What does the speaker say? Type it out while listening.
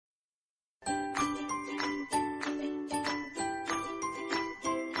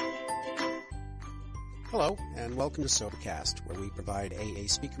Hello, and welcome to Sobercast, where we provide AA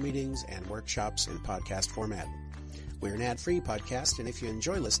speaker meetings and workshops in podcast format. We're an ad-free podcast, and if you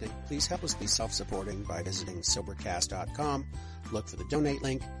enjoy listening, please help us be self-supporting by visiting Sobercast.com, look for the donate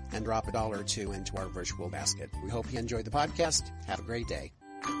link, and drop $1 or $2 into our virtual basket. We hope you enjoyed the podcast. Have a great day.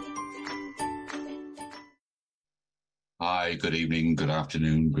 Hi, good evening, good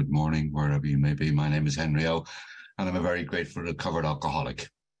afternoon, good morning, wherever you may be. My name is Henry O, and I'm a very grateful recovered alcoholic.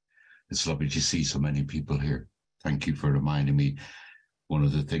 It's lovely to see so many people here. Thank you for reminding me one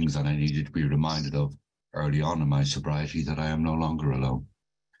of the things that I needed to be reminded of early on in my sobriety, that I am no longer alone.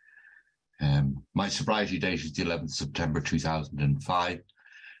 My sobriety date is the 11th September 2005,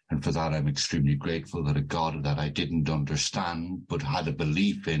 and for that I'm extremely grateful that a God that I didn't understand but had a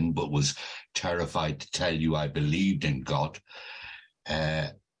belief in, but was terrified to tell you I believed in God,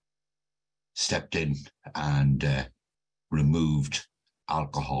 stepped in and removed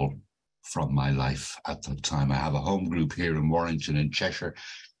alcohol from my life at that time. I have a home group here in Warrington in Cheshire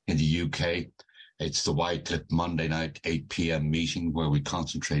in the UK. It's the Wycliffe Monday night 8 p.m. meeting where we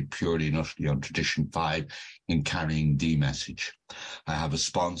concentrate purely and utterly on Tradition 5 in carrying the message. I have a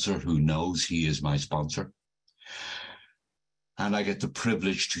sponsor who knows he is my sponsor. And I get the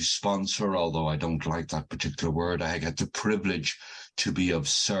privilege to sponsor, although I don't like that particular word. I get the privilege to be of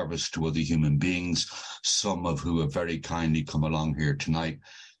service to other human beings, some of who have very kindly come along here tonight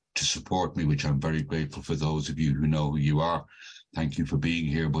to support me, which I'm very grateful for. Those of you who know who you are, thank you for being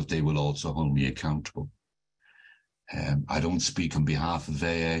here, but they will also hold me accountable. I don't speak on behalf of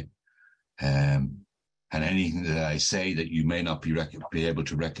AA, and anything that I say that you may not be able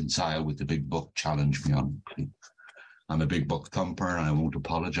to reconcile with the big book, challenge me on. I'm a big book thumper, and I won't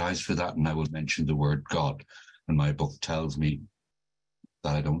apologize for that, and I will mention the word God, and my book tells me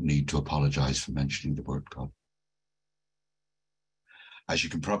that I don't need to apologize for mentioning the word God. As you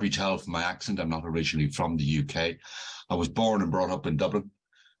can probably tell from my accent, I'm not originally from the UK. I was born and brought up in Dublin.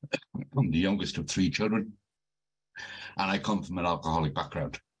 I'm the youngest of 3 children, and I come from an alcoholic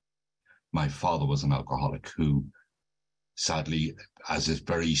background. My father was an alcoholic who, sadly, as a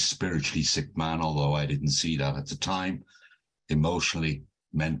very spiritually sick man, although I didn't see that at the time, emotionally,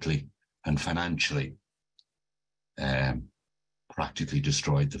 mentally, and financially, practically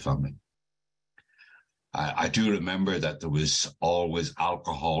destroyed the family. I do remember that there was always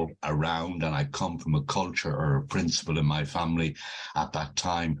alcohol around, and I come from a culture or a principle in my family at that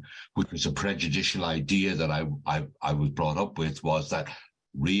time, which was a prejudicial idea that I was brought up with, was that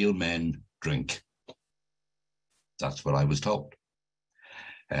real men drink. That's what I was told.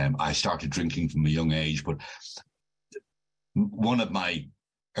 I started drinking from a young age, but one of my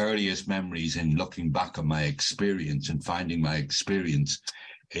earliest memories in looking back on my experience and finding my experience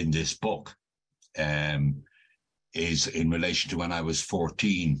in this book is in relation to when I was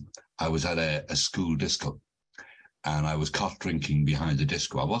 14. I was at a school disco, and I was caught drinking behind the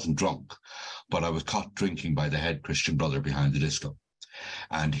disco. I wasn't drunk, but I was caught drinking by the head Christian brother behind the disco.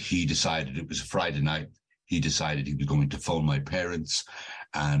 And he decided, it was a Friday night, he decided he was going to phone my parents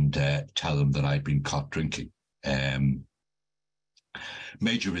and tell them that I'd been caught drinking.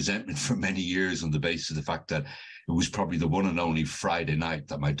 Major resentment for many years on the basis of the fact that it was probably the one and only Friday night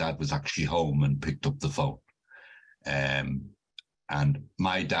that my dad was actually home and picked up the phone. And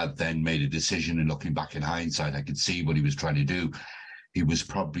my dad then made a decision, and looking back in hindsight, I could see what he was trying to do. He was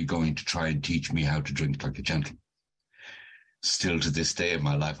probably going to try and teach me how to drink like a gentleman. Still to this day in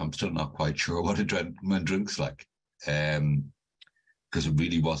my life, I'm still not quite sure what a gentleman drinks like, because it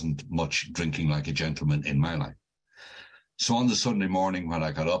really wasn't much drinking like a gentleman in my life. So on the Sunday morning when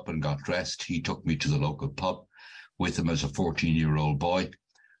I got up and got dressed, he took me to the local pub with him as a 14-year-old boy.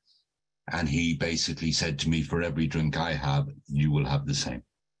 And he basically said to me, for every drink I have, you will have the same.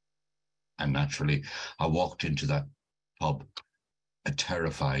 And naturally, I walked into that pub, a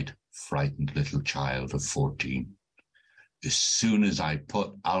terrified, frightened little child of 14. As soon as I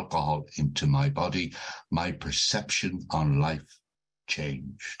put alcohol into my body, my perception on life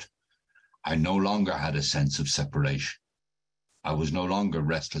changed. I no longer had a sense of separation. I was no longer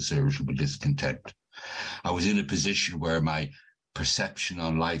restless, irritable, discontent. I was in a position where my perception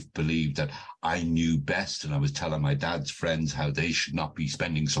on life believed that I knew best, and I was telling my dad's friends how they should not be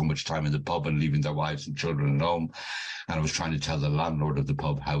spending so much time in the pub and leaving their wives and children at home. And I was trying to tell the landlord of the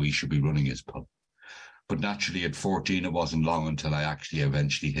pub how he should be running his pub. But naturally, at 14, it wasn't long until I actually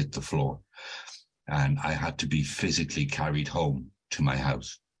eventually hit the floor. And I had to be physically carried home to my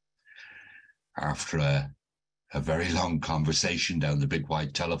house. After a very long conversation down the big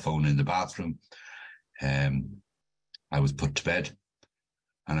white telephone in the bathroom, I was put to bed.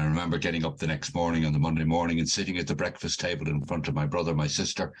 And I remember getting up the next morning on the Monday morning and sitting at the breakfast table in front of my brother, my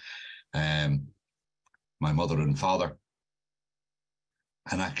sister, my mother and father,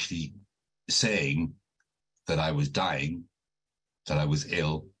 and actually saying that I was dying, that I was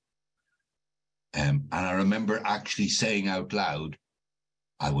ill. And I remember actually saying out loud,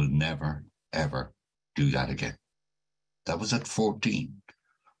 I will never, ever do that again. That was at 14.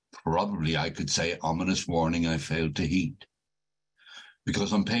 Probably I could say, ominous warning, I failed to heed.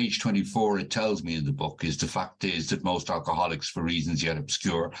 Because on page 24, it tells me in the book the fact is that most alcoholics, for reasons yet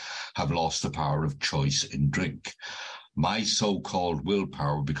obscure, have lost the power of choice in drink. My so-called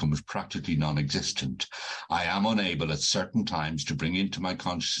willpower becomes practically non-existent. I am unable at certain times to bring into my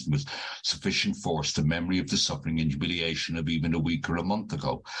consciousness with sufficient force the memory of the suffering and humiliation of even a week or a month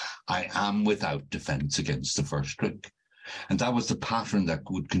ago. I am without defense against the first drink. And that was the pattern that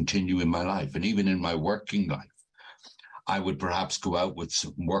would continue in my life. And even in my working life, I would perhaps go out with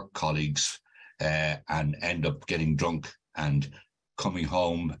some work colleagues and end up getting drunk and coming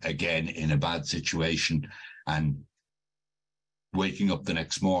home again in a bad situation and waking up the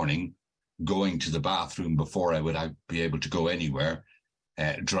next morning, going to the bathroom before I would be able to go anywhere,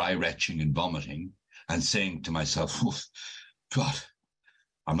 dry retching and vomiting, and saying to myself, oh, God,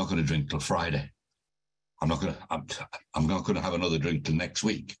 I'm not going to drink till Friday. I'm not going to have another drink till next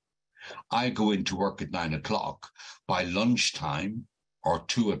week. I go into work at 9 o'clock. By lunchtime or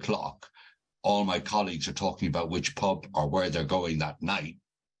 2 o'clock, all my colleagues are talking about which pub or where they're going that night.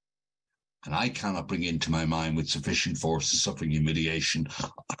 And I cannot bring into my mind with sufficient force the suffering humiliation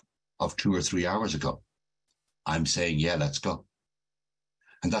of 2 or 3 hours ago. I'm saying, yeah, let's go.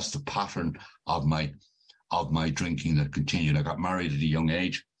 And that's the pattern of my drinking that continued. I got married at a young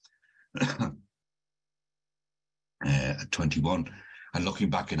age, at 21. And looking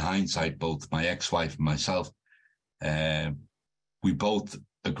back in hindsight, both my ex-wife and myself, we both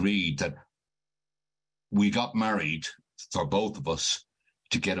agreed that we got married for both of us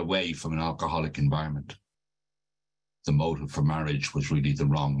to get away from an alcoholic environment. The motive for marriage was really the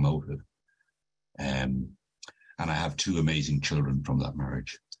wrong motive. And I have 2 amazing children from that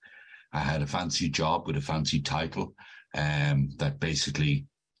marriage. I had a fancy job with a fancy title that basically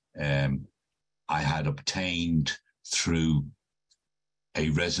I had obtained through a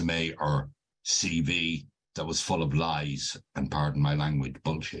resume or CV that was full of lies and, pardon my language,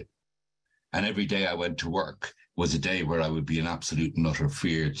 bullshit. And every day I went to work was a day where I would be in absolute and utter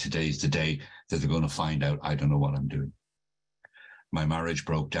fear. Today's the day that they're going to find out I don't know what I'm doing. My marriage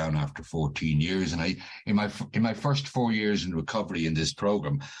broke down after 14 years. And in my first 4 years in recovery in this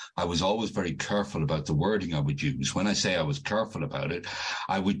program, I was always very careful about the wording I would use. When I say I was careful about it,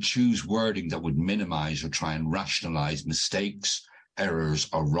 I would choose wording that would minimize or try and rationalize mistakes, errors,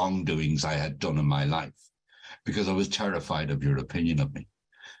 or wrongdoings I had done in my life, because I was terrified of your opinion of me.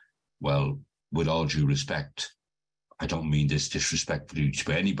 Well, with all due respect, I don't mean this disrespectfully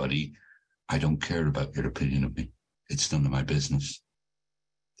to anybody. I don't care about your opinion of me. It's none of my business.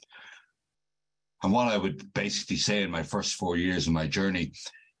 And what I would basically say in my first 4 years of my journey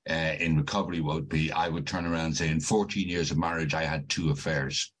in recovery would be, I would turn around and say, in 14 years of marriage, I had 2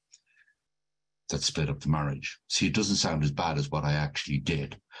 affairs that split up the marriage. See, it doesn't sound as bad as what I actually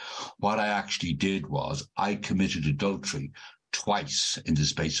did. What I actually did was I committed adultery twice in the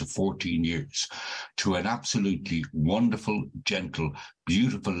space of 14 years to an absolutely wonderful, gentle,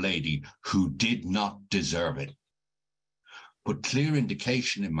 beautiful lady who did not deserve it. But clear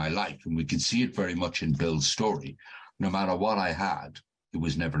indication in my life, and we can see it very much in Bill's story, no matter what I had, it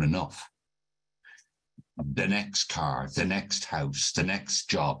was never enough. The next car, the next house, the next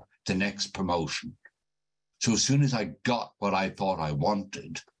job, the next promotion. So as soon as I got what I thought I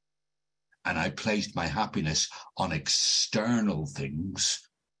wanted, and I placed my happiness on external things,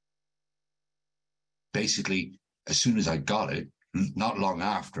 basically, as soon as I got it, not long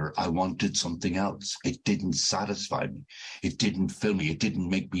after, I wanted something else. It didn't satisfy me. It didn't fill me. It didn't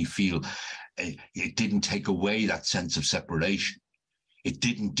make me feel, it didn't take away that sense of separation. It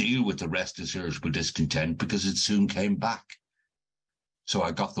didn't deal with the restless, irritable discontent, because it soon came back. So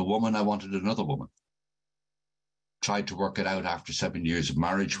I got the woman, I wanted another woman. Tried to work it out after 7 years of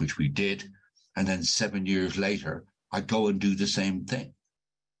marriage, which we did. And then 7 years later, I go and do the same thing.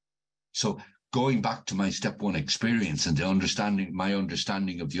 So going back to my step 1 experience and my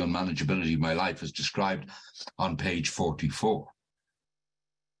understanding of the unmanageability of my life is described on page 44.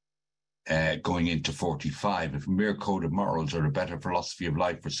 Going into 45, if a mere code of morals or a better philosophy of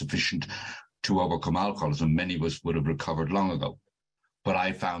life were sufficient to overcome alcoholism, many of us would have recovered long ago. But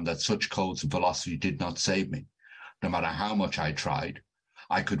I found that such codes of philosophy did not save me. No matter how much I tried,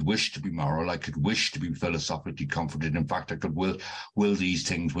 I could wish to be moral, I could wish to be philosophically comforted. In fact, I could will these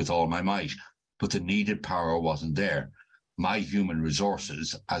things with all my might, but the needed power wasn't there. My human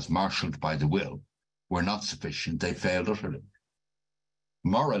resources, as marshaled by the will, were not sufficient. They failed utterly.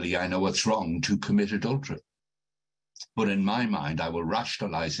 Morally, I know it's wrong to commit adultery. But in my mind, I will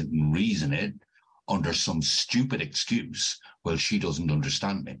rationalize it and reason it under some stupid excuse. Well, she doesn't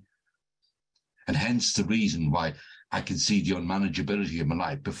understand me. And hence the reason why I can see the unmanageability of my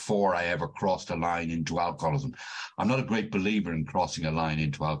life before I ever crossed a line into alcoholism. I'm not a great believer in crossing a line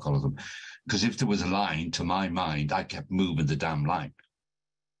into alcoholism, because if there was a line, to my mind, I kept moving the damn line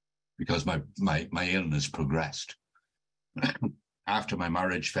because my illness progressed. After my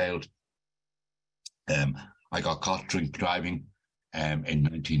marriage failed, I got caught drink driving in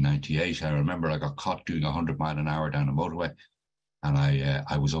 1998. I remember I got caught doing 100 miles an hour down a motorway, and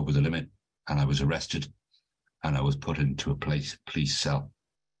I was over the limit, and I was arrested, and I was put into a police cell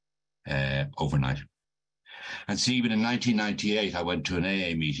overnight. And see, even in 1998, I went to an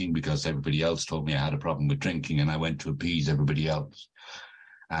AA meeting because everybody else told me I had a problem with drinking, and I went to appease everybody else.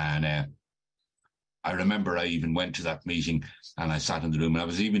 And I remember I even went to that meeting, and I sat in the room, and I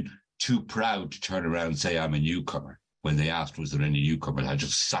was even too proud to turn around and say I'm a newcomer. When they asked, was there any newcomers, I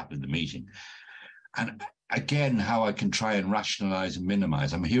just sat in the meeting. And again, how I can try and rationalize and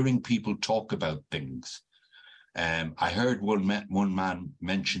minimize. I'm hearing people talk about things. I heard one man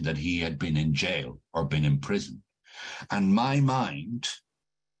mention that he had been in jail or been in prison. And my mind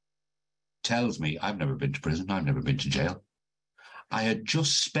tells me I've never been to prison. I've never been to jail. I had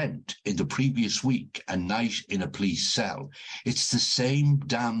just spent in the previous week a night in a police cell. It's the same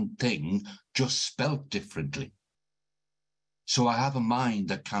damn thing, just spelt differently. So I have a mind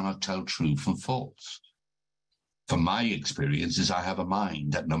that cannot tell true from false. From my experiences, I have a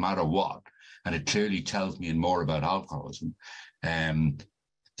mind that no matter what, and it clearly tells me more about alcoholism, the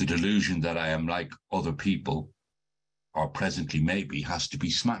delusion that I am like other people, or presently maybe, has to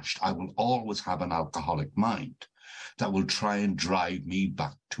be smashed. I will always have an alcoholic mind that will try and drive me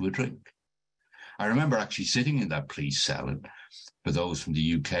back to a drink. I remember actually sitting in that police cell, and for those from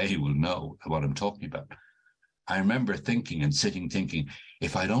the UK will know what I'm talking about. I remember thinking,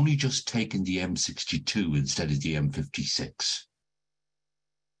 if I'd only just taken the M62 instead of the M56.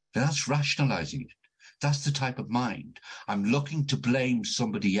 That's rationalizing it. That's the type of mind. I'm looking to blame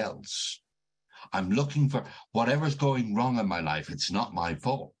somebody else. I'm looking for whatever's going wrong in my life. It's not my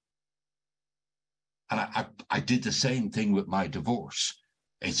fault. And I did the same thing with my divorce.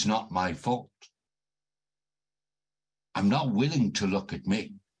 It's not my fault. I'm not willing to look at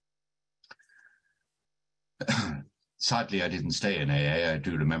me. Sadly, I didn't stay in AA. I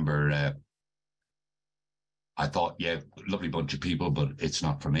do remember I thought, yeah, lovely bunch of people, but it's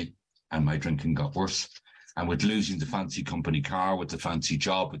not for me. And my drinking got worse. And with losing the fancy company car, with the fancy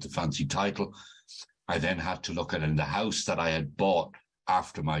job, with the fancy title, I then had to look at it in the house that I had bought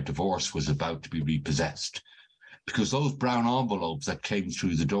after my divorce was about to be repossessed. Because those brown envelopes that came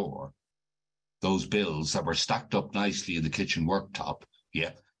through the door, those bills that were stacked up nicely in the kitchen worktop,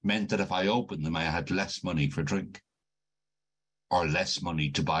 meant that if I opened them, I had less money for drink or less money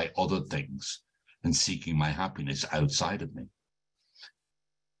to buy other things and seeking my happiness outside of me.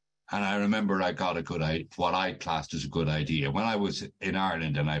 And I remember I got what I classed as a good idea. When I was in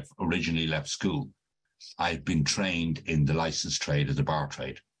Ireland and I originally left school, I'd been trained in the license trade as a bar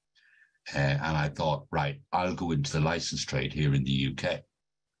trade. And I thought, right, I'll go into the license trade here in the UK.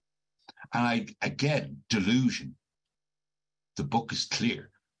 And delusion. The book is clear.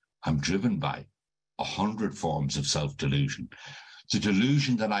 I'm driven by 100 forms of self-delusion. The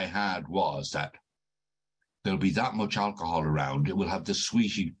delusion that I had was that there'll be that much alcohol around, it will have the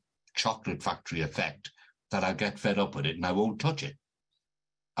sweetie chocolate factory effect that I'll get fed up with it and I won't touch it.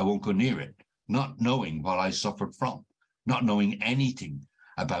 I won't go near it, not knowing what I suffered from, not knowing anything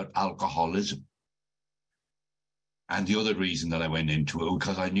about alcoholism. And the other reason that I went into it,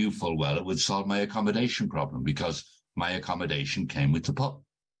 because I knew full well it would solve my accommodation problem, because my accommodation came with the pub.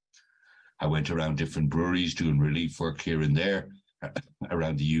 I went around different breweries doing relief work here and there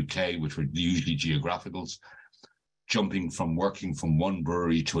around the UK, which were usually geographicals, jumping from working from one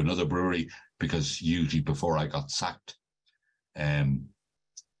brewery to another brewery, because usually before I got sacked,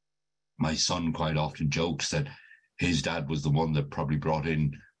 my son quite often jokes that his dad was the one that probably brought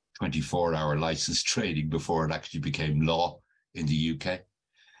in 24-hour license trading before it actually became law in the UK.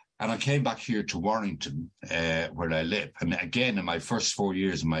 And I came back here to Warrington, where I live. And again, in my first 4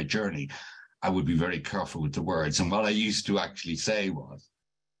 years of my journey, I would be very careful with the words. And what I used to actually say was,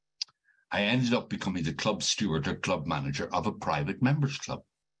 I ended up becoming the club steward or club manager of a private members club.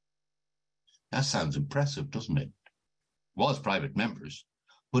 That sounds impressive, doesn't it? It was private members,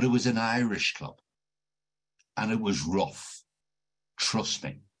 but it was an Irish club. And it was rough. Trust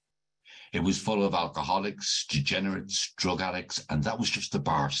me. It was full of alcoholics, degenerates, drug addicts, and that was just the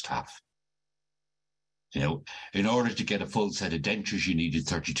bar staff. You know, in order to get a full set of dentures, you needed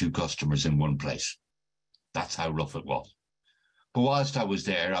 32 customers in one place. That's how rough it was. But whilst I was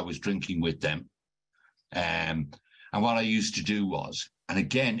there, I was drinking with them. And what I used to do was, and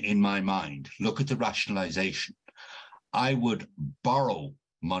again, in my mind, look at the rationalization. I would borrow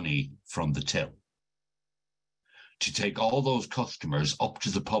money from the till to take all those customers up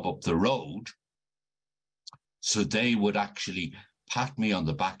to the pub up the road, so they would actually pat me on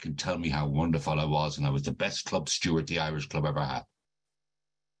the back and tell me how wonderful I was, and I was the best club steward the Irish club ever had.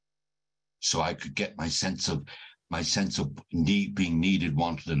 So I could get my sense of being needed,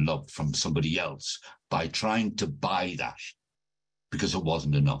 wanted, and loved from somebody else by trying to buy that, because it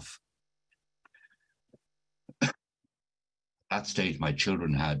wasn't enough. At that stage, my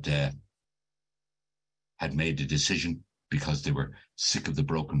children had made a decision, because they were sick of the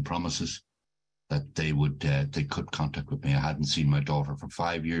broken promises, that they could contact with me. I hadn't seen my daughter for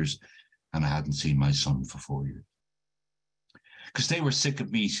 5 years, and I hadn't seen my son for 4 years, because they were sick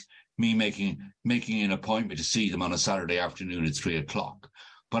of me making an appointment to see them on a Saturday afternoon at 3:00.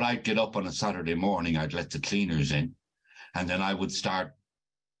 But I'd get up on a Saturday morning, I'd let the cleaners in, and then I would start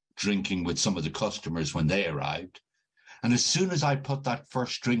drinking with some of the customers when they arrived. And as soon as I put that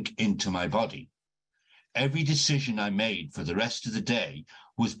first drink into my body, every decision I made for the rest of the day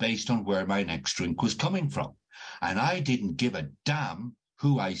was based on where my next drink was coming from. And I didn't give a damn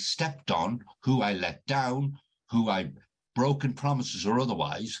who I stepped on, who I let down, who I broken promises or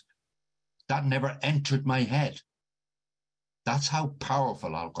otherwise. That never entered my head. That's how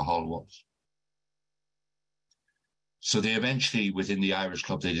powerful alcohol was. So they eventually, within the Irish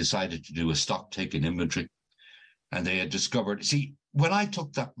Club, they decided to do a stock taking inventory. And they had discovered, see, when I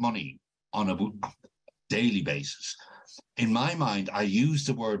took that money on a daily basis, in my mind, I used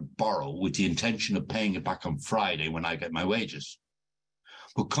the word borrow with the intention of paying it back on Friday when I get my wages.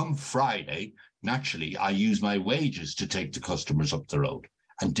 But come Friday, naturally, I used my wages to take the customers up the road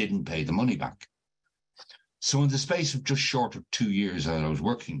and didn't pay the money back. So in the space of just short of 2 years that I was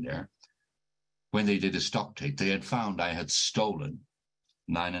working there, when they did a stock take, they had found I had stolen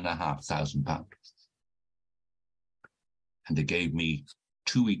 £9,500. And they gave me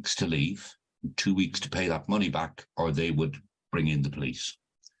 2 weeks to leave, 2 weeks to pay that money back, or they would bring in the police.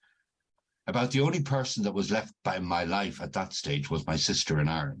 About the only person that was left by my life at that stage was my sister in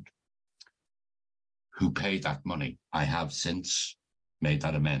Ireland, who paid that money. I have since made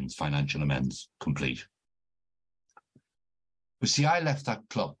that amends, financial amends, complete. But see, I left that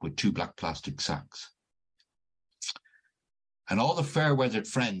club with 2 black plastic sacks. And all the fair-weathered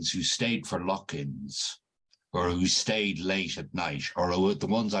friends who stayed for lock-ins, or who stayed late at night, or the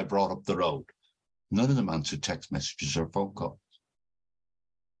ones I brought up the road, none of them answered text messages or phone calls.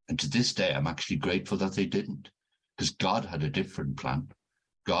 And to this day, I'm actually grateful that they didn't, because God had a different plan.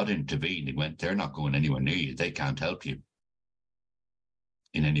 God intervened. He went, they're not going anywhere near you. They can't help you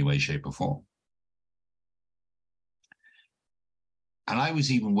in any way, shape, or form. And I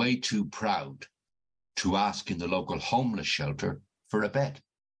was even way too proud to ask in the local homeless shelter for a bed.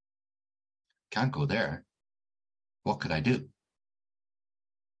 Can't go there. What could I do?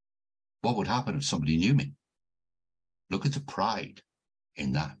 What would happen if somebody knew me? Look at the pride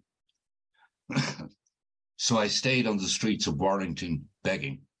in that. So I stayed on the streets of Warrington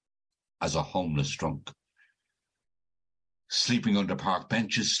begging as a homeless drunk, sleeping under park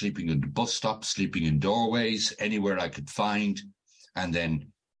benches, sleeping in the bus stops, sleeping in doorways, anywhere I could find. And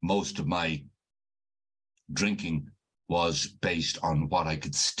then most of my drinking was based on what I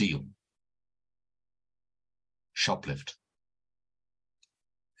could steal. Shoplift.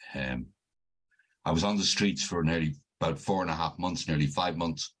 I was on the streets for nearly about 4.5 months, nearly 5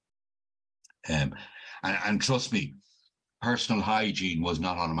 months. And trust me, personal hygiene was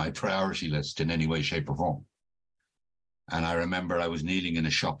not on my priority list in any way, shape, or form. And I remember I was kneeling in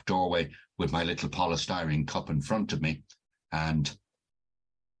a shop doorway with my little polystyrene cup in front of me. And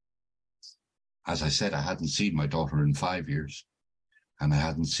as I said, I hadn't seen my daughter in 5 years, and I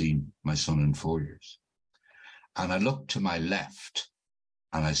hadn't seen my son in 4 years. And I looked to my left,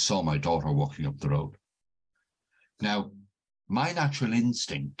 and I saw my daughter walking up the road. Now, my natural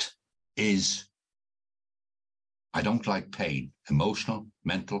instinct is I don't like pain, emotional,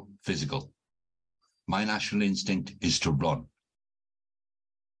 mental, physical. My natural instinct is to run.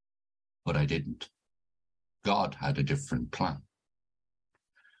 But I didn't. God had a different plan.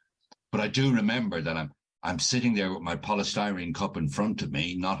 But I do remember that I'm sitting there with my polystyrene cup in front of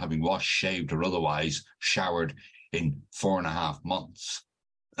me, not having washed, shaved, or otherwise showered in 4.5 months,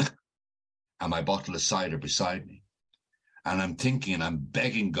 and my bottle of cider beside me. And I'm thinking, and I'm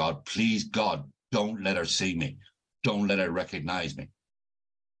begging God, please, God, don't let her see me. Don't let her recognize me.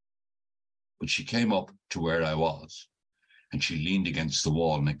 But she came up to where I was and she leaned against the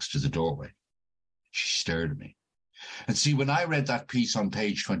wall next to the doorway. She stared at me. And see, when I read that piece on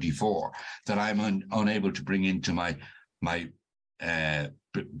page 24, that I'm unable to bring into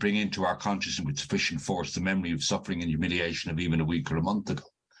bring into our consciousness with sufficient force the memory of suffering and humiliation of even a week or a month ago.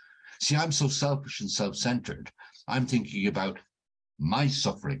 See, I'm so selfish and self-centered. I'm thinking about my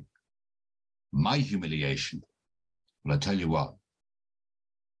suffering, my humiliation. Well, I tell you what,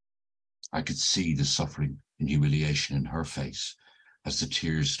 I could see the suffering and humiliation in her face as the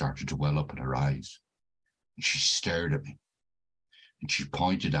tears started to well up in her eyes. And she stared at me. And she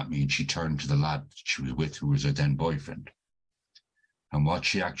pointed at me and she turned to the lad that she was with, who was her then boyfriend. And what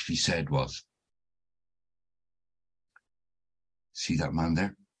she actually said was, "See that man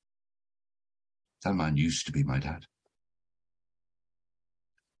there? That man used to be my dad."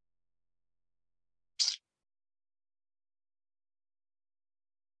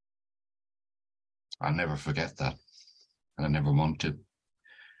 I'll never forget that. And I never want to.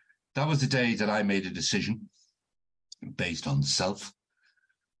 That was the day that I made a decision based on self,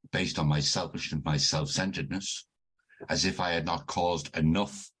 based on my selfishness, my self-centeredness, as if I had not caused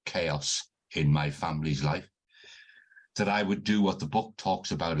enough chaos in my family's life, that I would do what the book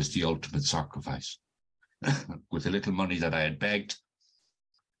talks about as the ultimate sacrifice. With the little money that I had begged,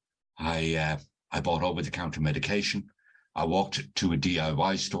 I bought over-the-counter medication. I walked to a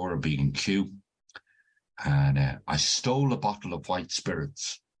DIY store, a B&Q, and I stole a bottle of white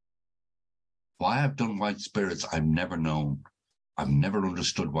spirits. Why I've done white spirits, I've never known. I've never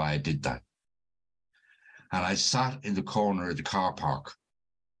understood why I did that. And I sat in the corner of the car park,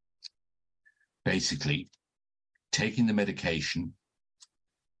 basically taking the medication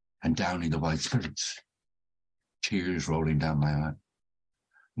and downing the white spirits, tears rolling down my eye.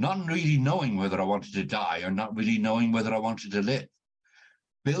 Not really knowing whether I wanted to die or not really knowing whether I wanted to live.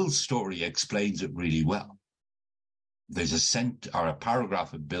 Bill's story explains it really well. There's a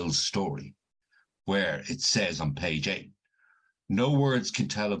paragraph of Bill's story where it says on page 8, "No words can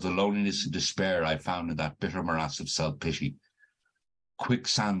tell of the loneliness and despair I found in that bitter morass of self-pity.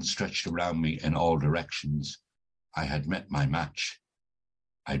 Quicksand stretched around me in all directions. I had met my match.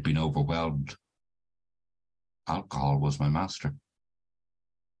 I'd been overwhelmed. Alcohol was my master."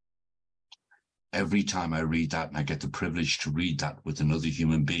 Every time I read that, and I get the privilege to read that with another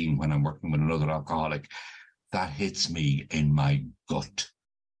human being when I'm working with another alcoholic, that hits me in my gut.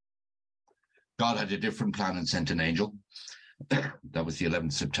 God had a different plan and sent an angel. That was the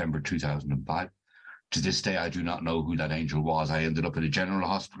 11th September 2005. To this day, I do not know who that angel was. I ended up in a general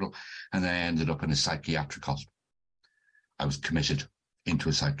hospital, and then I ended up in a psychiatric hospital. I was committed into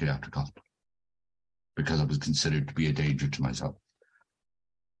a psychiatric hospital because I was considered to be a danger to myself.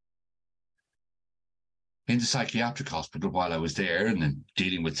 In the psychiatric hospital, while I was there and then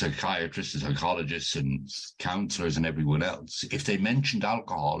dealing with psychiatrists and psychologists and counselors and everyone else, if they mentioned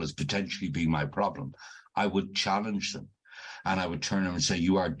alcohol as potentially being my problem, I would challenge them. And I would turn around and say,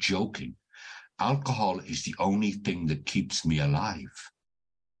 "You are joking. Alcohol is the only thing that keeps me alive.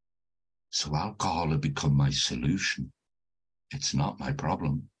 So alcohol had become my solution. It's not my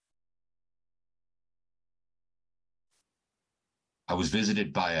problem." I was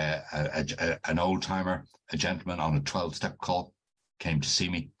visited by an old-timer, a gentleman on a 12-step call, came to see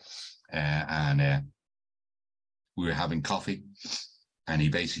me, and we were having coffee, and he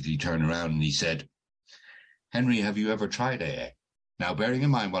basically turned around and he said, "Henry, have you ever tried AA?" Now, bearing in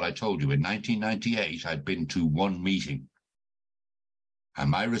mind what I told you, in 1998, I'd been to one meeting, and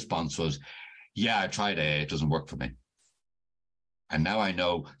my response was, "Yeah, I tried AA, it doesn't work for me." And now I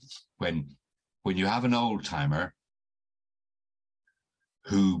know when you have an old-timer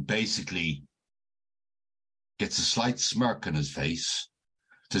who basically gets a slight smirk on his face,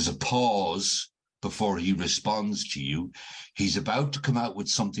 there's a pause before he responds to you. He's about to come out with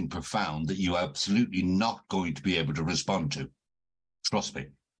something profound that you're absolutely not going to be able to respond to. Trust me.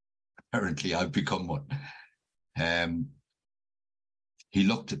 Apparently, I've become one. He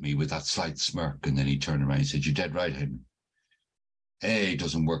looked at me with that slight smirk, and then he turned around and said, "You're dead right, Henry. AA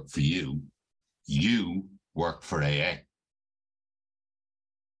doesn't work for you. You work for AA."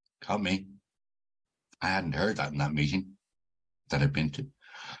 Got me. I hadn't heard that in that meeting that I'd been to.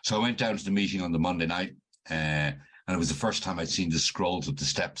 So I went down to the meeting on the Monday night, and it was the first time I'd seen the scrolls of the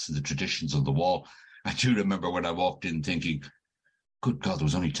steps and the traditions on the wall. I do remember when I walked in thinking, good God, there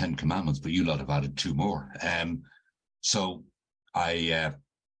was only 10 commandments, but you lot have added 2 more. So I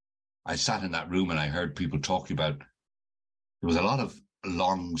sat in that room and I heard people talking about, there was a lot of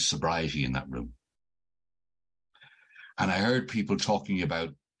long sobriety in that room. And I heard people talking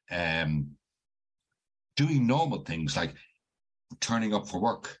about doing normal things like turning up for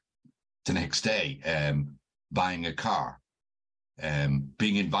work, the next day, buying a car,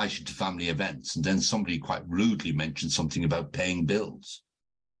 being invited to family events. And then somebody quite rudely mentioned something about paying bills.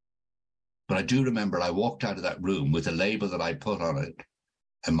 But I do remember I walked out of that room with a label that I put on it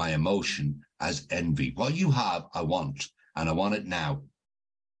and my emotion as envy. What you have, I want, and I want it now.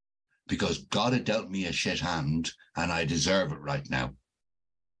 Because God had dealt me a shit hand and I deserve it right now.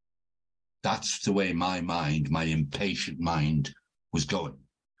 That's the way my mind, my impatient mind, was going.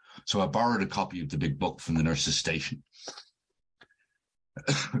 So I borrowed a copy of the big book from the nurse's station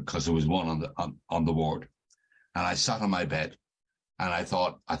because there was one on the ward. And I sat on my bed and I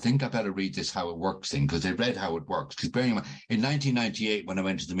thought, I think I better read this How It Works thing, because they read How It Works. Because bearing in mind, in 1998, when I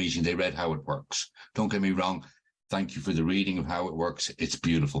went to the meeting, they read How It Works. Don't get me wrong. Thank you for the reading of How It Works. It's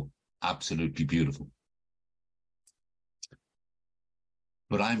beautiful. Absolutely beautiful.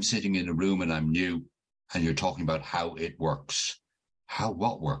 But I'm sitting in a room and I'm new, and you're talking about how it works. How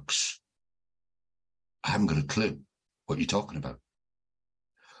what works? I haven't got a clue what you're talking about.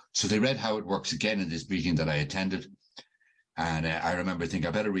 So they read How It Works again in this meeting that I attended. And I remember thinking,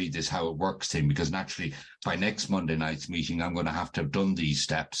 I better read this How It Works thing, because naturally by next Monday night's meeting, I'm going to have to have done these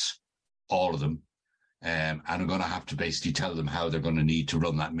steps, all of them. And I'm going to have to basically tell them how they're going to need to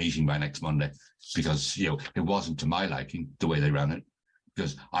run that meeting by next Monday, because, you know, it wasn't to my liking the way they ran it,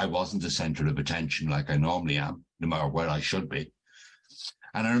 because I wasn't the center of attention like I normally am, no matter where I should be.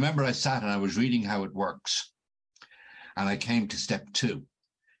 And I remember I sat and I was reading How It Works. And I came to step 2,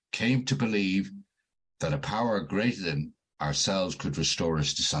 came to believe that a power greater than ourselves could restore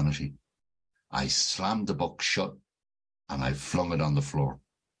us to sanity. I slammed the book shut and I flung it on the floor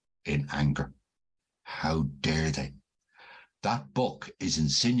in anger. How dare they? That book is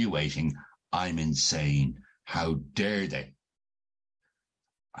insinuating I'm insane. How dare they?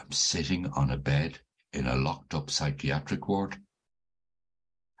 I'm sitting on a bed in a locked up psychiatric ward,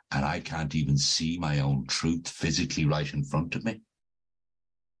 and I can't even see my own truth physically right in front of me.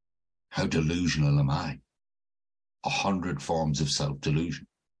 How delusional am I? 100 forms of self-delusion.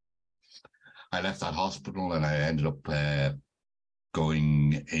 I left that hospital and I ended up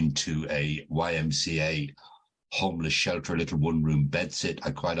going into a YMCA homeless shelter, little one-room bedsit.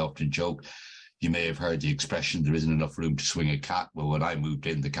 I quite often joke, you may have heard the expression, there isn't enough room to swing a cat. Well, when I moved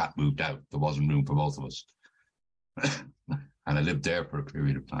in, the cat moved out. There wasn't room for both of us. And I lived there for a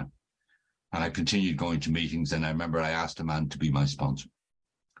period of time. And I continued going to meetings, and I remember I asked a man to be my sponsor.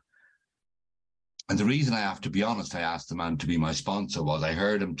 And the reason I have to be honest, I asked the man to be my sponsor was I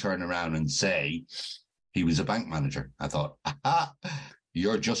heard him turn around and say he was a bank manager. I thought, aha,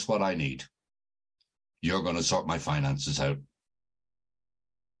 you're just what I need. You're going to sort my finances out.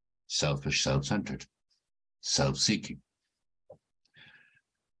 Selfish, self-centered, self-seeking.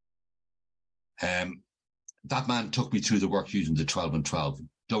 That man took me through the work using the 12 and 12.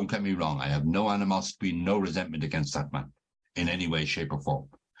 Don't get me wrong. I have no animosity, no resentment against that man in any way, shape or form.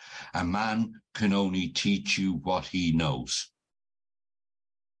 A man can only teach you what he knows.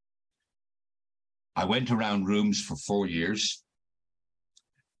 I went around rooms for 4 years,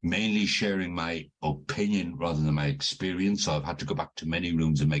 mainly sharing my opinion rather than my experience. So I've had to go back to many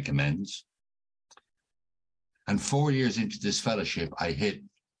rooms and make amends. And 4 years into this fellowship, I hit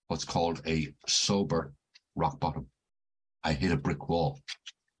what's called a sober rock bottom. I hit a brick wall.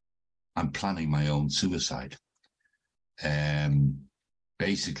 I'm planning my own suicide.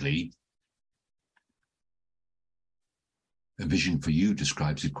 Basically, A Vision for You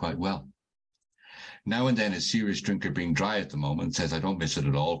describes it quite well. Now and then a serious drinker being dry at the moment says, I don't miss it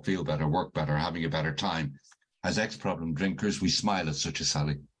at all, feel better, work better, having a better time. As ex-problem drinkers, we smile at such a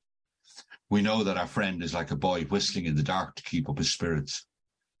sally. We know that our friend is like a boy whistling in the dark to keep up his spirits.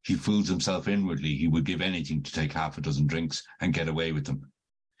 He fools himself inwardly. He would give anything to take half a dozen drinks and get away with them.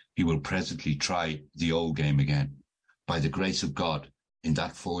 He will presently try the old game again. By the grace of God, in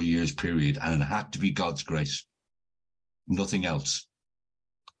that 4 years period, and it had to be God's grace, nothing else,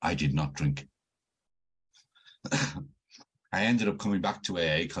 I did not drink. I ended up coming back to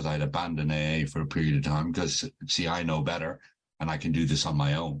AA because I'd abandoned AA for a period of time because, see, I know better and I can do this on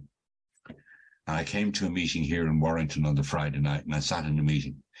my own. And I came to a meeting here in Warrington on the Friday night, and I sat in a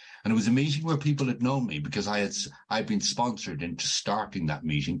meeting. And it was a meeting where people had known me because I'd been sponsored into starting that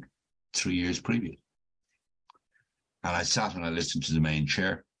meeting 3 years previous. And I sat and I listened to the main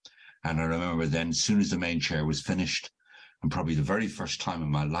chair. And I remember then, as soon as the main chair was finished, and probably the very first time in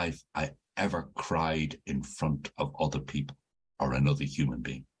my life I ever cried in front of other people or another human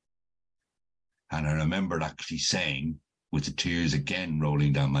being. And I remembered actually saying, with the tears again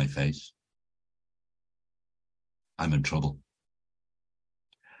rolling down my face, I'm in trouble.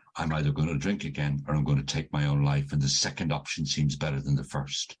 I'm either going to drink again or I'm going to take my own life. And the second option seems better than the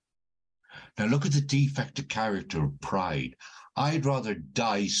first. Now look at the defect of character of pride. I'd rather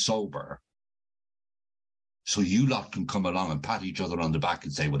die sober so you lot can come along and pat each other on the back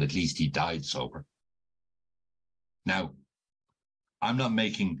and say, well, at least he died sober. Now, I'm not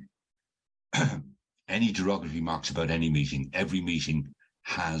making any derogatory remarks about any meeting. Every meeting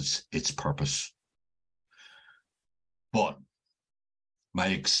has its purpose. But my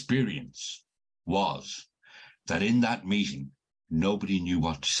experience was that in that meeting, nobody knew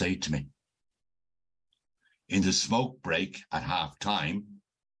what to say to me. In the smoke break at half time,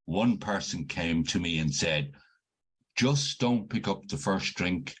 one person came to me and said, just don't pick up the first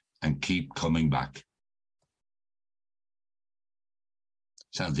drink and keep coming back.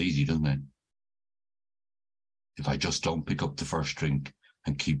 Sounds easy, doesn't it? If I just don't pick up the first drink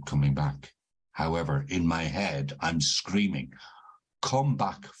and keep coming back. However, in my head, I'm screaming, come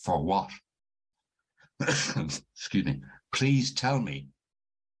back for what? Excuse me. Please tell me,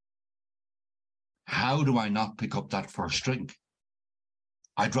 how do I not pick up that first drink?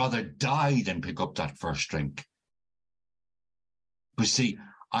 I'd rather die than pick up that first drink. But see,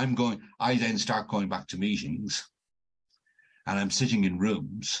 I then start going back to meetings and I'm sitting in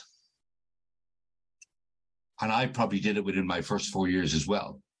rooms, and I probably did it within my first 4 years as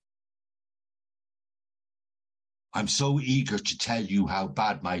well. I'm so eager to tell you how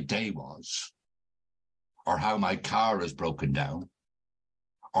bad my day was, or how my car has broken down,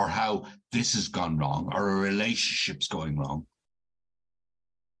 or how this has gone wrong, or a relationship's going wrong.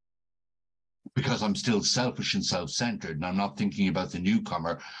 Because I'm still selfish and self-centered, and I'm not thinking about the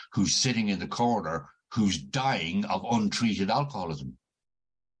newcomer who's sitting in the corner, who's dying of untreated alcoholism.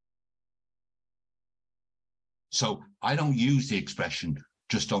 So I don't use the expression,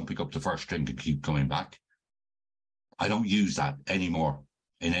 just don't pick up the first drink and keep coming back. I don't use that anymore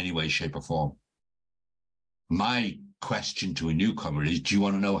in any way, shape or form. My question to a newcomer is, do you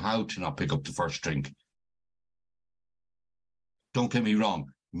want to know how to not pick up the first drink? Don't get me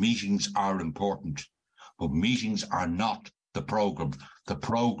wrong, meetings are important, but meetings are not the program. The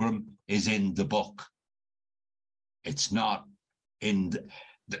program is in the book. It's not in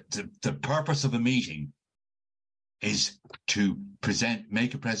the purpose of a meeting is to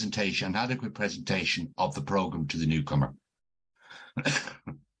make a presentation, an adequate presentation of the program to the newcomer. I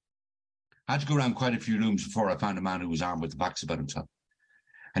had to go around quite a few rooms before I found a man who was armed with the facts about himself.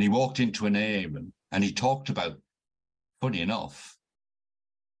 And he walked into an AA room and he talked about, funny enough,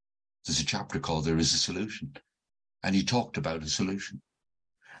 there's a chapter called There is a Solution. And he talked about a solution.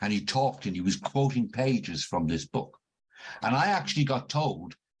 And he talked and he was quoting pages from this book. And I actually got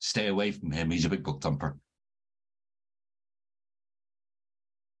told, stay away from him, he's a big book thumper.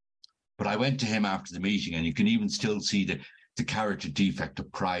 But I went to him after the meeting, and you can even still see the character defect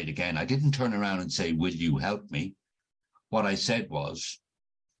of pride again. I didn't turn around and say, will you help me? What I said was,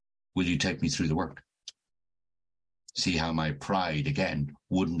 will you take me through the work? See how my pride, again,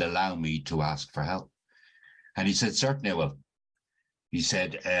 wouldn't allow me to ask for help. And he said, certainly I will. He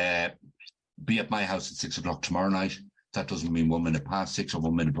said, be at my house at 6 o'clock tomorrow night. That doesn't mean 1 minute past 6 or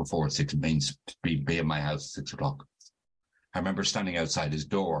 1 minute before 6. It means be at my house at 6 o'clock. I remember standing outside his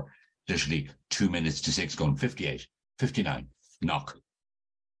door, literally 2 minutes to 6, going 58, 59, knock.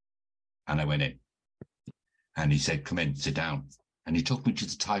 And I went in. And he said, come in, sit down. And he took me to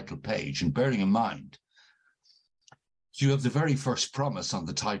the title page. And bearing in mind, you have the very first promise on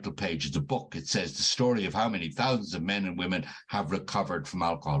the title page of the book. It says the story of how many thousands of men and women have recovered from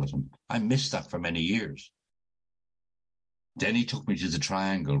alcoholism. I missed that for many years. Then he took me to the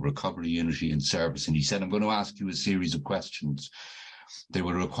triangle, recovery, unity, and service. And he said, I'm going to ask you a series of questions. They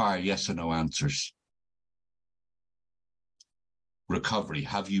will require yes or no answers. Recovery.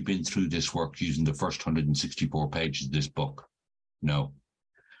 Have you been through this work using the first 164 pages of this book? No.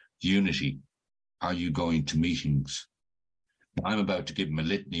 Unity. Are you going to meetings? I'm about to give him a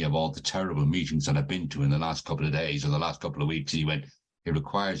litany of all the terrible meetings that I've been to in the last couple of days or the last couple of weeks. And he went, it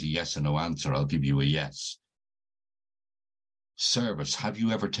requires a yes or no answer. I'll give you a yes. Service. Have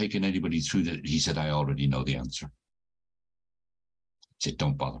you ever taken anybody through that? He said, I already know the answer. I said,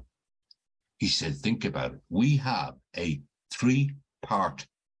 don't bother. He said, think about it. We have a 3-part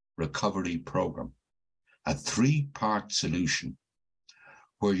recovery program, a 3-part solution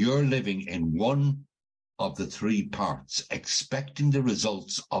where you're living in one of the 3 parts, expecting the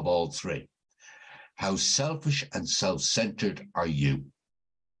results of all 3. How selfish and self-centered are you?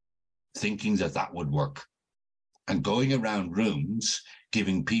 Thinking that would work. And going around rooms,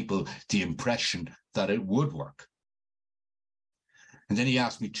 giving people the impression that it would work. And then he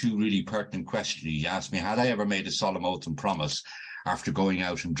asked me 2 really pertinent questions. He asked me, had I ever made a solemn oath and promise after going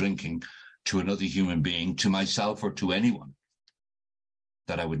out and drinking to another human being, to myself or to anyone?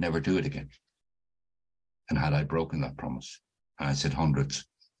 that I would never do it again. And had I broken that promise? And I said, hundreds.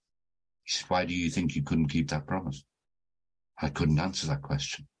 He said, why do you think you couldn't keep that promise? I couldn't answer that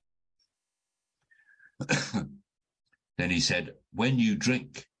question. Then he said, when you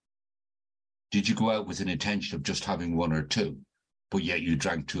drink, did you go out with an intention of just having one or two, but yet you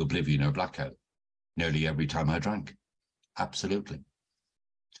drank to oblivion or blackout nearly every time I drank? Absolutely.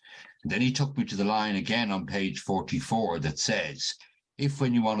 And then he took me to the line again on page 44 that says, if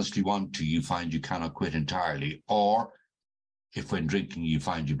when you honestly want to, you find you cannot quit entirely, or if when drinking you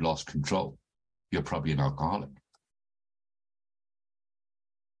find you've lost control, you're probably an alcoholic.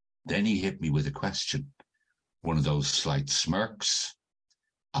 Then he hit me with a question, one of those slight smirks,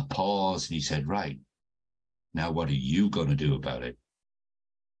 a pause, and he said, right, now what are you going to do about it?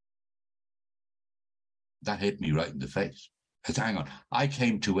 That hit me right in the face. I said, hang on, I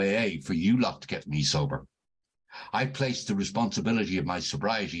came to AA for you lot to get me sober. I placed the responsibility of my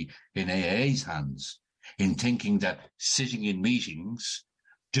sobriety in AA's hands, in thinking that sitting in meetings,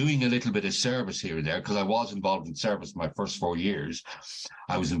 doing a little bit of service here and there, because I was involved in service my first 4 years.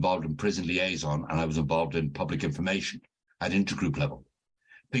 I was involved in prison liaison and I was involved in public information at intergroup level,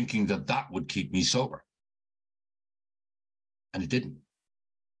 thinking that that would keep me sober. And it didn't.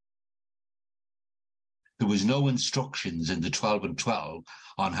 There was no instructions in the 12 and 12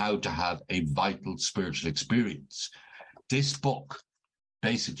 on how to have a vital spiritual experience. This book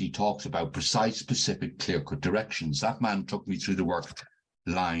basically talks about precise, specific, clear-cut directions. That man took me through the work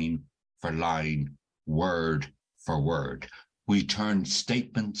line for line, word for word. We turned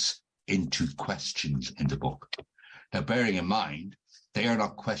statements into questions in the book. Now, bearing in mind, they are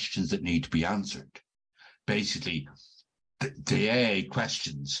not questions that need to be answered. Basically, the AA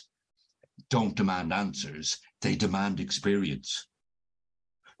questions don't demand answers, they demand experience.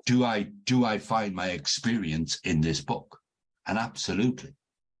 Do I find my experience in this book? And absolutely,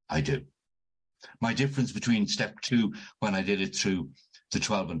 I do. My difference between step 2, when I did it through the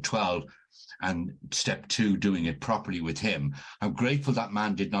 12 and 12, and step 2, doing it properly with him, I'm grateful that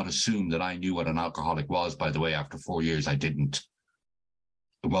man did not assume that I knew what an alcoholic was. By the way, after 4 years, I didn't.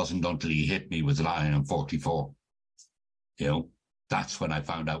 It wasn't until he hit me with the line on 44. You know, that's when I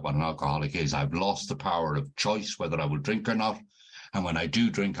found out what an alcoholic is. I've lost the power of choice, whether I will drink or not. And when I do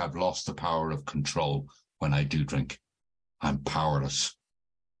drink, I've lost the power of control. When I do drink, I'm powerless.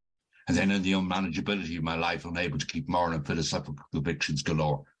 And then in the unmanageability of my life, unable to keep moral and philosophical convictions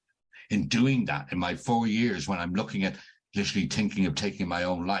galore. In doing that, in my 4 years, when I'm looking at literally thinking of taking my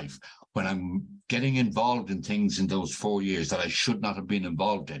own life, when I'm getting involved in things in those 4 years that I should not have been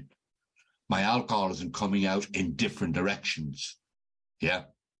involved in, my alcoholism coming out in different directions. Yeah.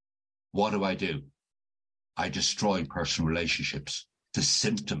 What do? I destroy personal relationships, the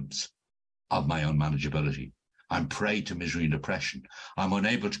symptoms of my unmanageability. I'm prey to misery and depression. I'm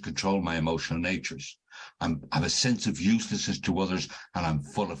unable to control my emotional natures. I have a sense of uselessness to others, and I'm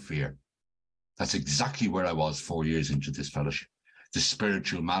full of fear. That's exactly where I was 4 years into this fellowship. The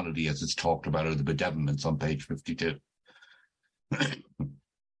spiritual malady, as it's talked about, or the bedevilments on page 52.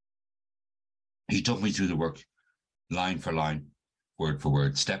 He took me through the work, line for line, word for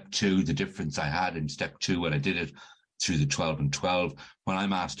word. Step 2, the difference I had in step 2 when I did it through the 12 and 12, when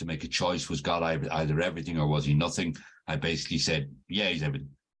I'm asked to make a choice, was God either everything or was he nothing? I basically said, yeah, he's everything.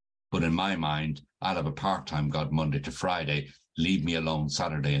 But in my mind, I'll have a part-time God Monday to Friday, leave me alone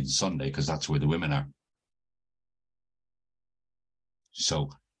Saturday and Sunday, because that's where the women are.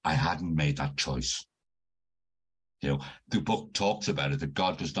 So I hadn't made that choice. You know, the book talks about it, that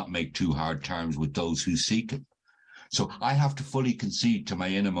God does not make too hard terms with those who seek him. So I have to fully concede to my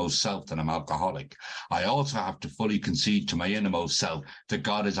innermost self that I'm alcoholic. I also have to fully concede to my innermost self that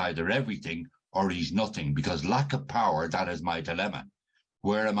God is either everything or he's nothing, because lack of power, that is my dilemma.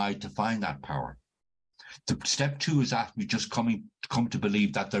 Where am I to find that power? The step 2 is asked me just come to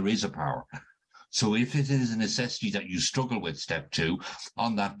believe that there is a power. So if it is a necessity that you struggle with step 2,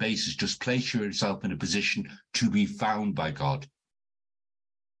 on that basis, just place yourself in a position to be found by God.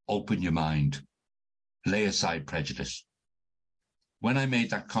 Open your mind. Lay aside prejudice. When I made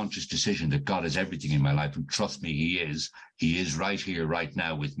that conscious decision that God is everything in my life, and trust me, he is right here, right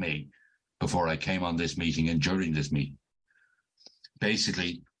now with me, before I came on this meeting and during this meeting.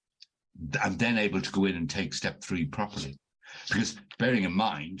 Basically, I'm then able to go in and take step 3 properly. Because bearing in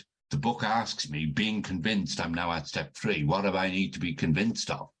mind, the book asks me, being convinced I'm now at step 3, what do I need to be convinced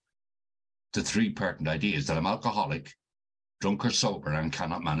of? The 3 pertinent ideas: that I'm alcoholic, drunk or sober, and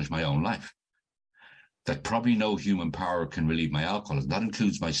cannot manage my own life. That probably no human power can relieve my alcoholism. That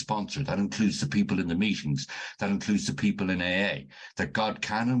includes my sponsor. That includes the people in the meetings. That includes the people in AA. That God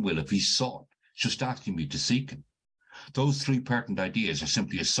can and will if he sought. It's just asking me to seek him. Those three pertinent ideas are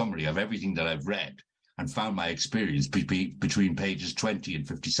simply a summary of everything that I've read and found my experience between pages 20 and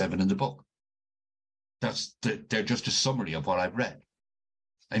 57 in the book. They're just a summary of what I've read.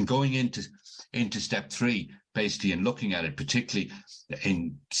 And going into step 3, basically, and looking at it, particularly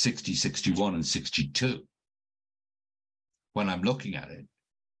in 60, 61, and 62, when I'm looking at it,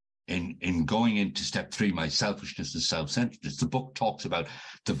 in going into step 3, my selfishness and self-centeredness, the book talks about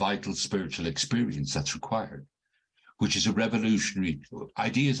the vital spiritual experience that's required, which is a revolutionary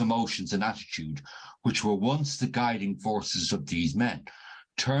ideas, emotions, and attitude, which were once the guiding forces of these men,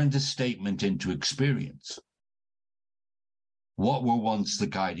 turned the statement into experience. What were once the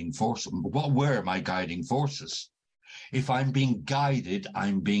guiding forces? What were my guiding forces? If I'm being guided,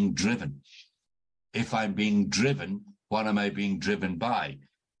 I'm being driven. If I'm being driven, what am I being driven by?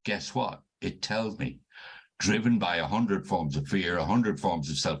 Guess what? It tells me. Driven by 100 forms of fear, 100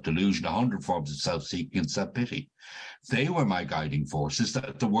 forms of self-delusion, 100 forms of self-seeking and self-pity. They were my guiding forces,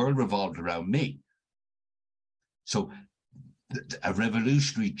 that the world revolved around me. So a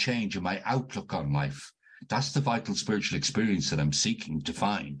revolutionary change in my outlook on life, that's the vital spiritual experience that I'm seeking to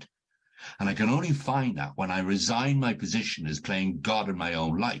find. And I can only find that when I resign my position as playing God in my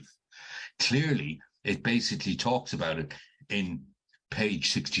own life. Clearly, it basically talks about it in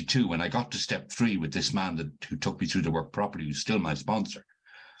page 62. When I got to step 3 with this man who took me through the work properly, who's still my sponsor,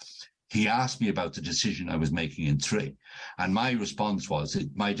 he asked me about the decision I was making in 3. And my response was,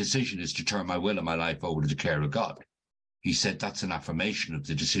 my decision is to turn my will and my life over to the care of God. He said, that's an affirmation of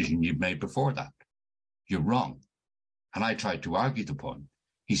the decision you've made before that. You're wrong. And I tried to argue the point.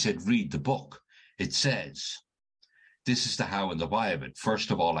 He said, read the book. It says, this is the how and the why of it.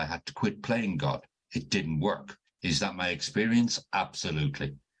 First of all, I had to quit playing God. It didn't work. Is that my experience?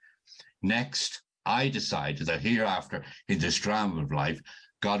 Absolutely. Next, I decided that hereafter, in this drama of life,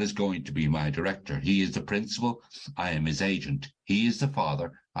 God is going to be my director. He is the principal. I am his agent. He is the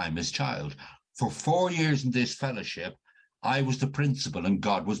father. I'm his child. For 4 years in this fellowship, I was the principal and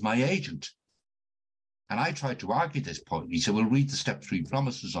God was my agent. And I tried to argue this point. He said, well, read the step 3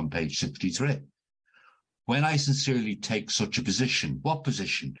 promises on page 63. When I sincerely take such a position, what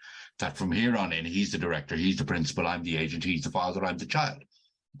position? That from here on in, he's the director, he's the principal, I'm the agent, he's the father, I'm the child.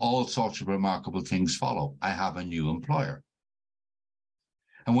 All sorts of remarkable things follow. I have a new employer.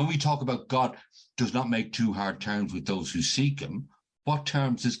 And when we talk about God does not make too hard terms with those who seek him, what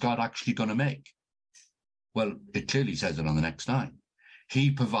terms is God actually going to make? Well, it clearly says it on the next line. He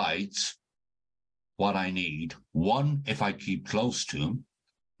provides what I need. 1, if I keep close to him,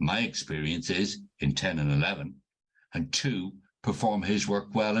 my experience is in 10 and 11, and 2, perform his work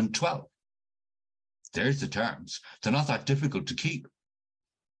well in 12. There's the terms. They're not that difficult to keep.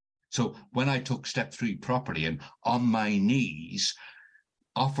 So when I took step 3 properly and on my knees,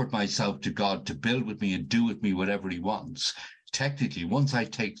 offered myself to God to build with me and do with me whatever he wants, technically, once I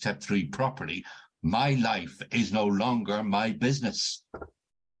take step 3 properly, my life is no longer my business.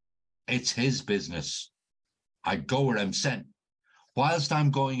 It's his business. I go where I'm sent. Whilst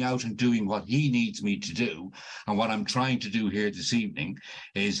I'm going out and doing what he needs me to do, and what I'm trying to do here this evening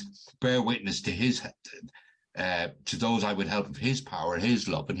is bear witness to his, to those I would help of his power, his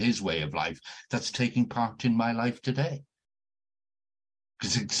love, and his way of life that's taking part in my life today.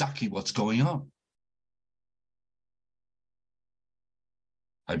 Because it's exactly what's going on.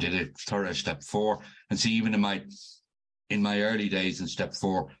 I did a thorough step 4, and see, even in my early days in step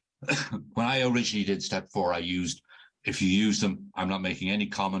 4, when I originally did step 4, I used, if you use them, I'm not making any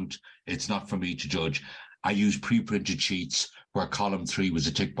comment. It's not for me to judge. I used pre-printed sheets where column 3 was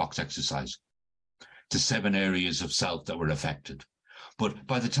a tick box exercise. The 7 areas of self that were affected. But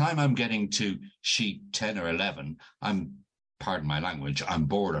by the time I'm getting to sheet 10 or 11, pardon my language, I'm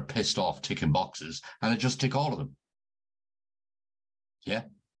bored or pissed off ticking boxes, and I just tick all of them. Yeah,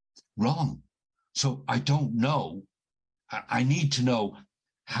 wrong. So I don't know. I need to know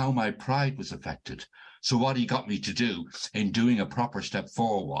how my pride was affected. So what he got me to do in doing a proper step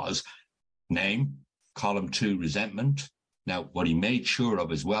 4 was name, column 2, resentment. Now, what he made sure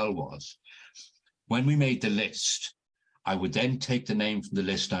of as well was when we made the list, I would then take the name from the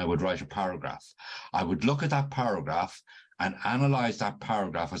list and I would write a paragraph. I would look at that paragraph and analyze that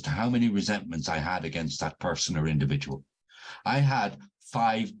paragraph as to how many resentments I had against that person or individual. I had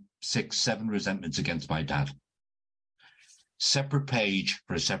 5, 6, 7 resentments against my dad. Separate page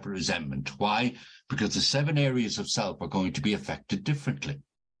for a separate resentment. Why? Because the 7 areas of self are going to be affected differently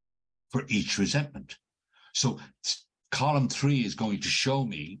for each resentment. So column 3 is going to show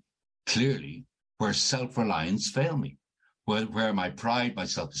me clearly where self-reliance failed me, where my pride, my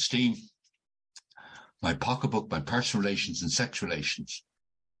self-esteem, my pocketbook, my personal relations and sex relations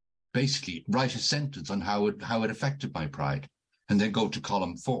basically write a sentence on how it affected my pride, and then go to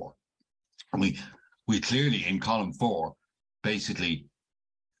column 4. And we clearly, in column 4, basically,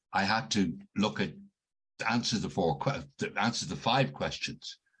 I had to look at answer the 5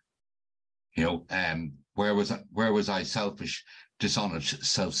 questions. Where was I selfish, dishonest,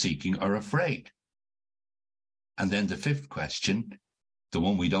 self-seeking, or afraid? And then the 5th question, the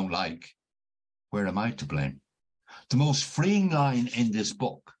one we don't like, where am I to blame? The most freeing line in this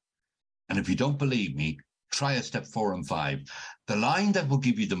book, and if you don't believe me, try a step 4 and 5. The line that will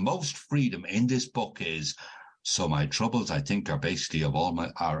give you the most freedom in this book is, so my troubles, I think, are basically of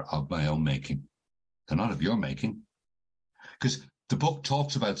my own making. They're not of your making. Because the book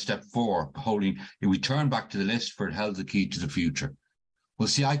talks about step 4, we turn back to the list for it held the key to the future. Well,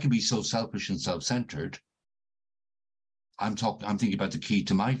 see, I can be so selfish and self-centered. I'm thinking about the key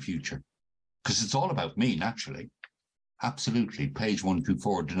to my future, because it's all about me, naturally. Absolutely. Page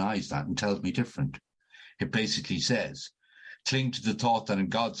 124 denies that and tells me different. It basically says, cling to the thought that in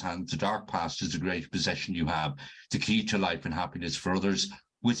God's hands, the dark past is the great possession you have, the key to life and happiness for others.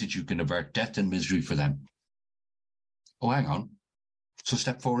 With it, you can avert death and misery for them. Oh, hang on. So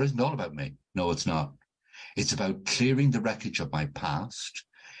step 4 isn't all about me. No, it's not. It's about clearing the wreckage of my past.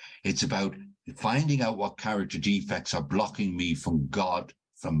 It's about finding out what character defects are blocking me from God,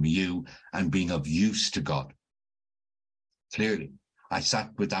 from you, and being of use to God. Clearly, I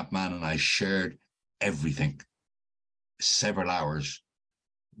sat with that man and I shared everything. Several hours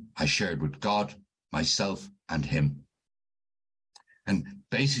I shared with God, myself, and him. And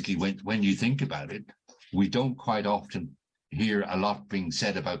basically, when you think about it, we don't quite often hear a lot being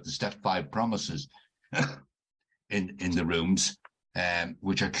said about the step 5 promises in the rooms,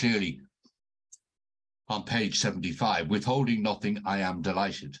 which are clearly on page 75. Withholding nothing, I am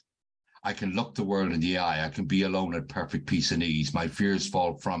delighted. I can look the world in the eye. I can be alone at perfect peace and ease. My fears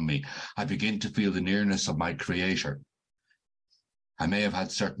fall from me. I begin to feel the nearness of my Creator. I may have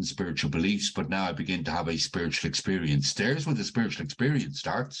had certain spiritual beliefs, but now I begin to have a spiritual experience. There's where the spiritual experience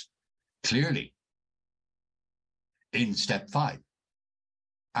starts, clearly, in step 5.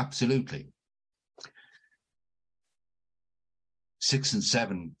 Absolutely. 6 and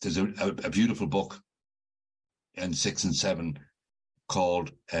 7, there's a beautiful book in 6 and 7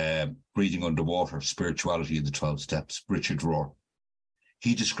 called Breathing Underwater, Spirituality in the 12 Steps, Richard Rohr.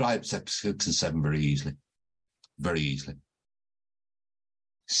 He describes steps 6 and 7 very easily. Very easily.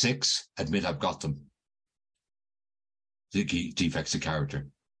 6, admit I've got them. The defects of character.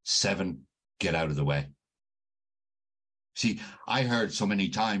 7, get out of the way. See, I heard so many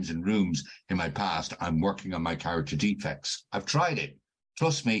times in rooms in my past, I'm working on my character defects. I've tried it.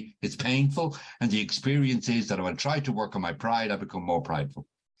 Trust me, it's painful. And the experience is that when I try to work on my pride, I become more prideful.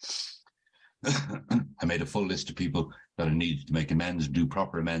 I made a full list of people that I needed to make amends, do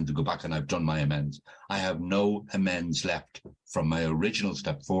proper amends, and go back, and I've done my amends. I have no amends left from my original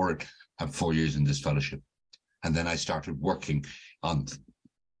step forward. I have 4 years in this fellowship. And then I started working on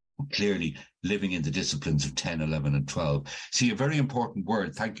clearly living in the disciplines of 10, 11, and 12. See, a very important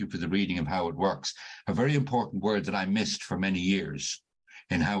word, thank you for the reading of how it works, a very important word that I missed for many years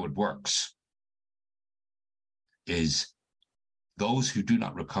in how it works is those who do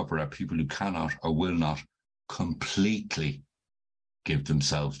not recover are people who cannot or will not completely give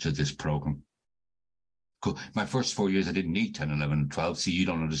themselves to this program. Cool. My first 4 years, I didn't need 10, 11, and 12. See, you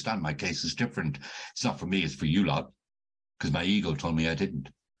don't understand. My case is different. It's not for me, it's for you lot, because my ego told me I didn't.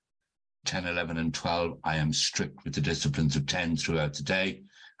 10, 11, and 12, I am strict with the disciplines of 10 throughout the day.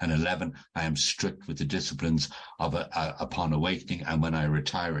 And 11, I am strict with the disciplines of upon awakening and when I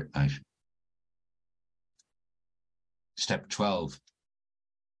retire at night. Step 12,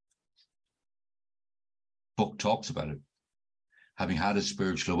 book talks about it. Having had a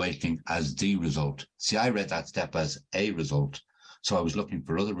spiritual awakening as the result. See, I read that step as a result, so I was looking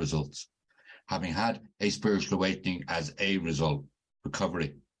for other results. Having had a spiritual awakening as a result,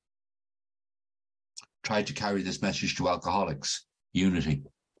 recovery. Tried to carry this message to alcoholics, unity.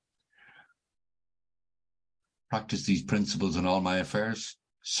 Practice these principles in all my affairs,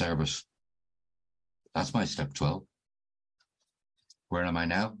 service. That's my step 12. Where am I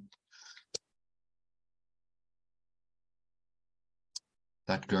now?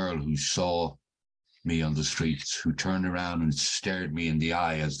 That girl who saw me on the streets, who turned around and stared me in the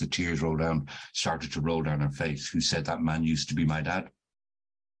eye as the tears started to roll down her face, who said that man used to be my dad.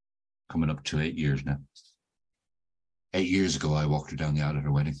 Coming up to 8 years now. 8 years ago, I walked her down the aisle at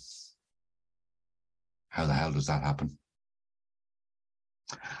her wedding. How the hell does that happen?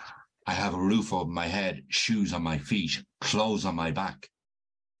 I have a roof over my head, shoes on my feet, clothes on my back,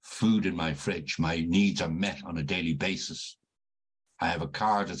 food in my fridge. My needs are met on a daily basis. I have a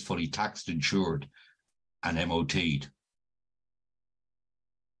car that's fully taxed, insured, and MOT'd.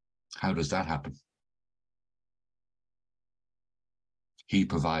 How does that happen? He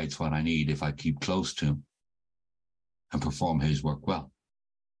provides what I need if I keep close to him and perform his work well.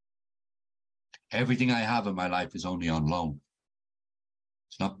 Everything I have in my life is only on loan.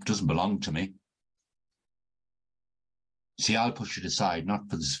 Doesn't belong to me. See, I'll push it aside, not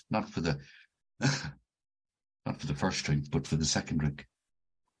for the first drink, but for the second drink.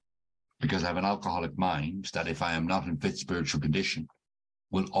 Because I have an alcoholic mind that if I am not in fit spiritual condition,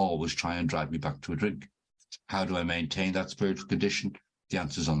 will always try and drive me back to a drink. How do I maintain that spiritual condition? The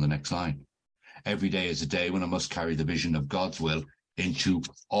answer's on the next line. Every day is a day when I must carry the vision of God's will into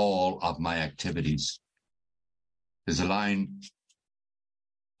all of my activities. There's a line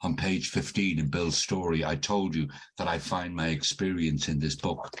on page 15 in Bill's story. I told you that I find my experience in this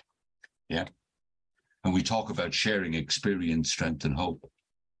book. Yeah. And we talk about sharing experience, strength, and hope.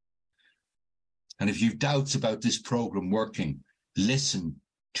 And if you've doubts about this program working, listen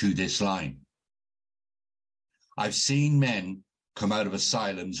to this line. I've seen men come out of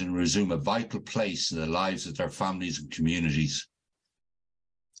asylums and resume a vital place in the lives of their families and communities.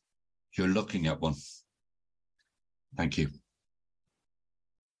 You're looking at one. Thank you.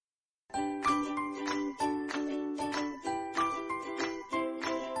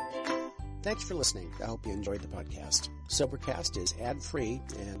 Thanks for listening. I hope you enjoyed the podcast. Sobercast is ad-free,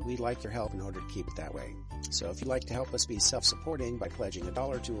 and we'd like your help in order to keep it that way. So if you'd like to help us be self-supporting by pledging $1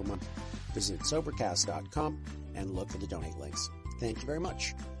 or $2 a month, visit Sobercast.com and look for the donate links. Thank you very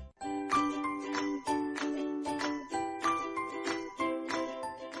much.